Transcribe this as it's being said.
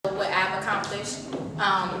accomplish,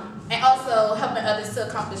 and also helping others to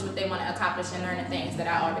accomplish what they want to accomplish and learn the things that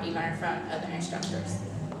I already learned from other instructors.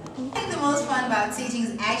 I think the most fun about teaching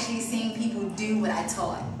is actually seeing people do what I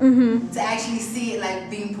taught. To actually see it like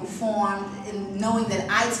being performed and knowing that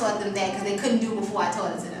I taught them that because they couldn't do it before I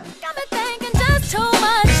taught it to them. Got me thinking just too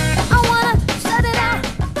much. I wanna shut it out.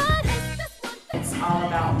 It's all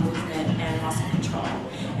about movement and muscle control.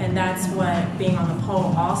 And that's what being on the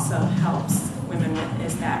pole also helps women with,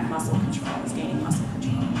 is that muscle control, is gaining muscle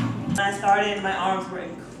control. When I started, my arms were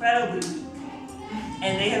incredibly weak.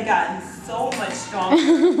 And they have gotten so much stronger,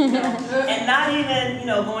 and not even,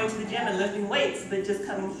 going to the gym and lifting weights, but just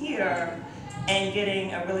coming here and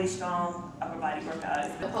getting a really strong upper body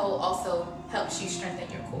workout. The pole also helps you strengthen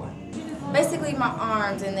your core. Basically, my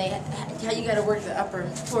arms and how you got to work the upper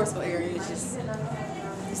torso area is just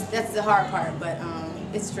that's the hard part, but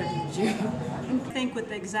it strengthens you. I think with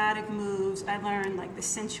the exotic moves, I learned like the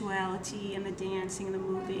sensuality and the dancing and the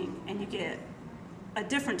moving, and you get a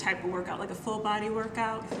different type of workout, like a full body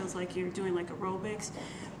workout. It feels like you're doing like aerobics,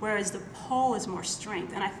 whereas the pole is more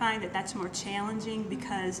strength, and I find that that's more challenging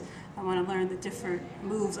because I want to learn the different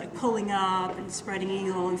moves like pulling up and spreading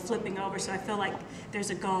eagle and flipping over. So I feel like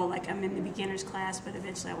there's a goal, like I'm in the beginner's class, but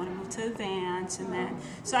eventually I want to move to advanced, and then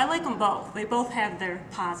so I like them both. They both have their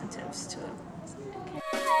positives to them.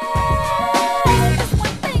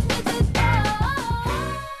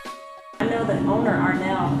 I know the owner,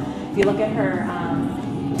 Arnell, if you look at her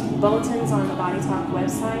bulletins on the BodyTalk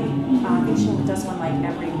website, I think she does one like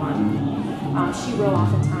every month. She will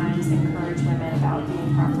oftentimes encourage women about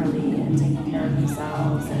eating properly and taking care of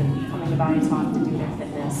themselves and coming to BodyTalk to do their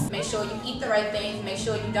fitness. Make sure you eat the right things, make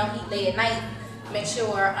sure you don't eat late at night, make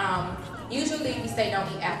sure, usually we say don't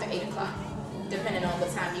eat after 8 o'clock, depending on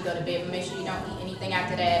what time you go to bed, but make sure you don't eat anything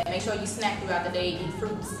after that. Make sure you snack throughout the day, eat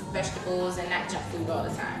fruits, vegetables, and not junk food all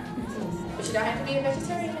the time. But you don't have to be a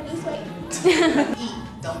vegetarian and lose weight. Eat.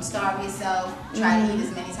 Don't starve yourself. Try to eat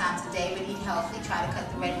as many times a day, but eat healthy. Try to cut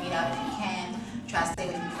the red meat out if you can. Try to stay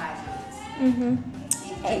away from fried foods.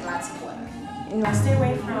 Drink lots of water. I stay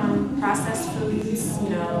away from processed foods,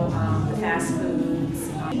 the fast foods,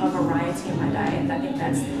 a variety in my diet. I think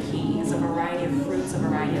that's the key, is a variety of fruits, a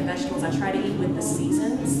variety of vegetables. I try to eat with the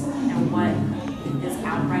seasons and what is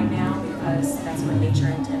out right now because that's what nature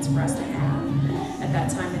intends for us to have at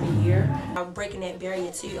that time of the year. I'm breaking that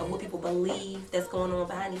barrier too of what people believe that's going on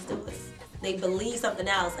behind these doors. They believe something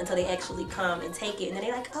else until they actually come and take it, and then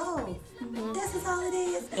they're like, oh, this is all it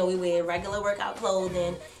is. We wear regular workout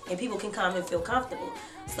clothing, and people can come and feel comfortable.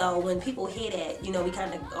 So when people hear that, we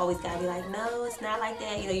kind of always gotta be like, no, it's not like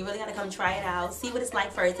that. You really gotta come try it out, see what it's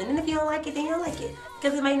like first, and then if you don't like it, then you don't like it,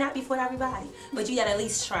 because it may not be for everybody, but you gotta at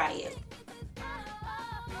least try it.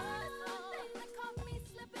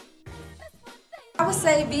 I would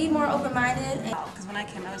say be more open-minded. Because when I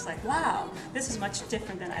came, I was like, wow, this is much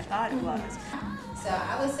different than I thought it was. So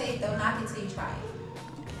I would say don't knock it till you try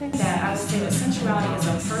it. That I would say that sensuality is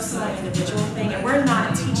a personal, individual thing, and we're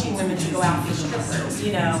not teaching women to go out and be strippers.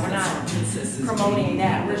 We're not promoting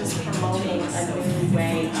that. We're just promoting a new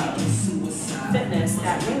way of fitness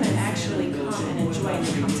that women actually come and enjoy and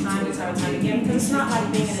come time and time again. Because it's not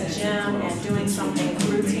like being in a gym and doing something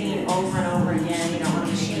routine over and over again, on a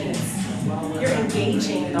machine. You're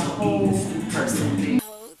engaging the whole person.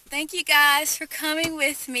 Thank you guys for coming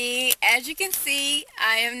with me. As you can see,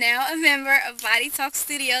 I am now a member of BodyTalk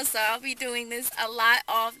Studios, so I'll be doing this a lot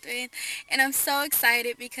often. And I'm so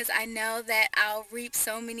excited because I know that I'll reap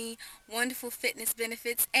so many wonderful fitness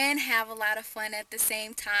benefits and have a lot of fun at the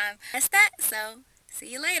same time. That's that, so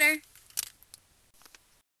see you later.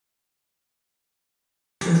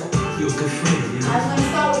 I'm going to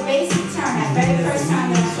start with basic turn. That very first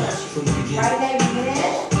time that I touch. Right leg, bring it in.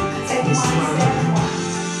 Take 1 step, 1.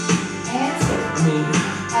 And 2.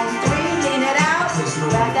 And 3, lean it out.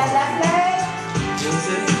 Grab that left leg.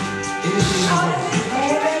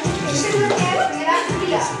 And ready. Bring it out to the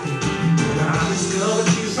up.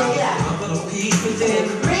 Shake it out. 3,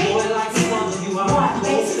 2, 1.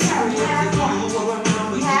 Basic turn. You have 1.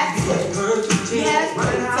 You have 2. You have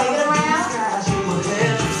 3. Take it around.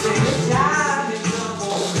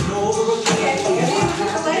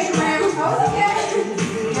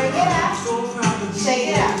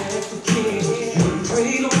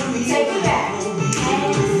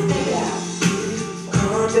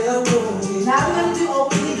 Now we're going to do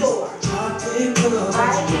open the door.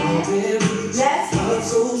 Right hand, left hand.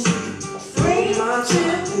 3, 2,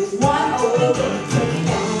 1, open the door. Take it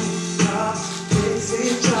down.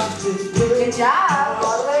 Good job.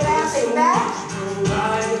 All the way down, take it back.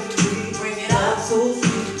 Bring it up.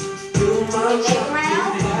 Bring it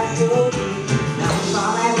around. Now,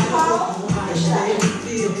 pole.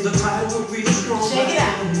 Shake it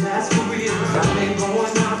out.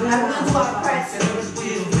 I'm going to our press.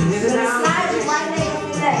 Slide your right leg on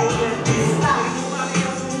your leg. Slide.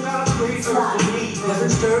 Slide. Slide.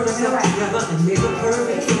 All right.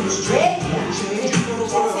 Ready?